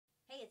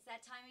it's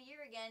that time of year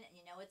again, and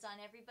you know it's on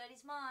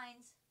everybody's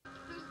minds.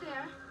 Who's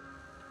there?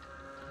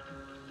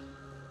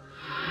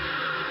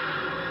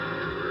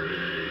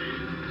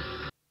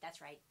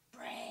 That's right,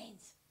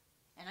 brains!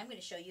 And I'm going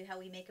to show you how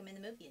we make them in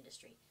the movie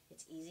industry.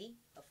 It's easy,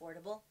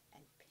 affordable,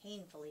 and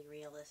painfully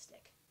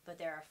realistic. But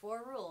there are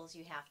 4 rules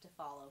you have to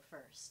follow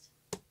first.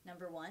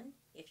 Number 1,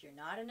 if you're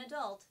not an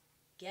adult,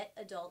 get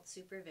adult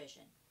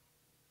supervision.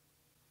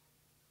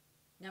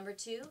 Number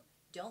 2,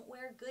 don't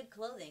wear good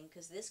clothing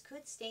because this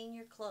could stain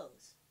your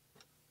clothes.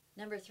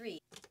 Number 3,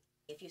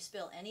 if you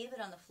spill any of it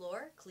on the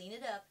floor, clean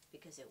it up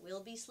because it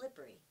will be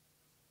slippery.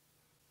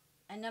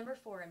 And number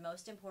 4, and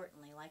most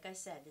importantly, like I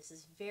said, this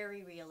is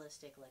very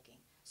realistic looking.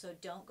 So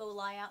don't go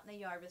lie out in the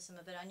yard with some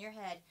of it on your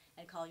head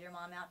and call your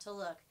mom out to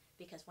look,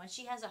 because once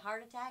she has a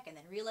heart attack and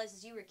then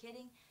realizes you were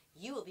kidding,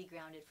 you will be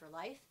grounded for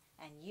life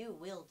and you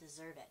will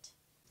deserve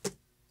it.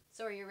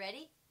 So are you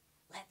ready?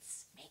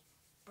 Let's make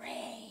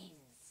brains!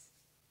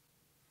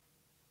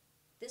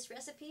 This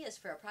recipe is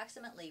for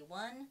approximately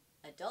 1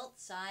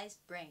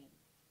 adult-sized brain.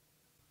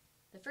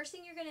 The first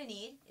thing you're going to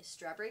need is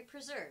strawberry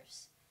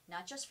preserves.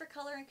 Not just for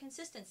color and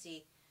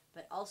consistency,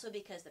 but also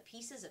because the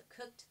pieces of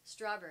cooked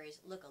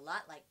strawberries look a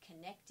lot like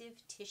connective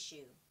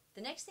tissue.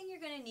 The next thing you're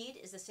going to need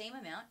is the same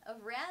amount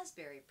of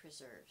raspberry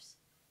preserves.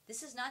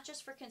 This is not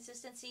just for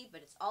consistency,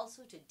 but it's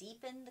also to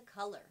deepen the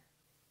color.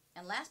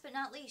 And last but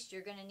not least,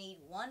 you're going to need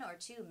 1 or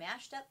 2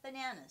 mashed up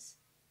bananas.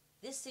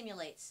 This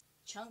simulates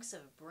chunks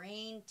of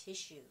brain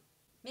tissue.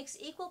 Mix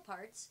equal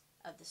parts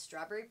of the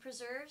strawberry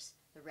preserves,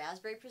 the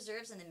raspberry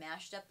preserves, and the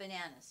mashed up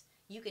bananas.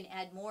 You can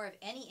add more of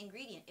any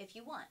ingredient if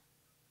you want.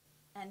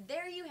 And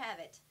there you have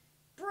it,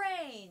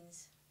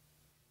 brains!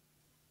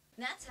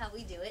 And that's how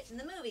we do it in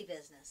the movie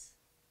business.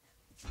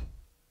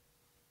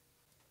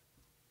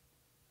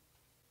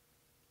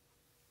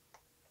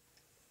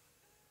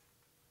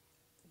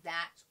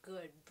 That's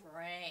good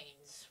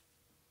brains.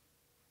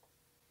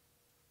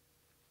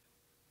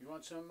 You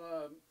want some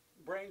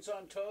brains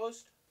on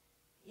toast?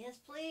 Yes,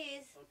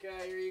 please.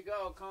 Okay, here you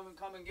go. Come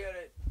and get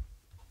it.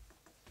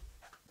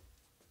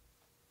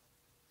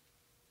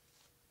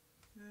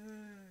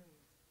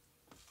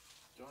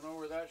 Don't know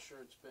where that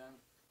shirt's been.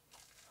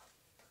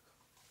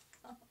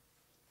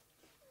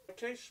 It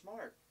tastes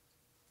smart.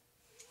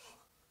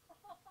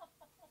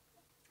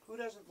 Who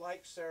doesn't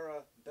like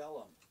Sarah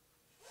Bellum?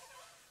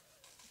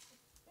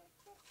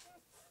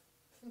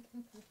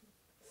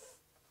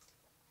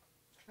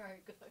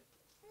 Very good.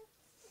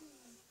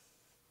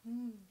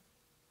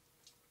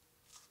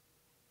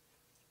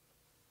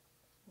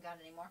 Got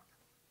any more?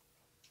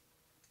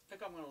 I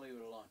think I'm going to leave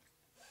it alone.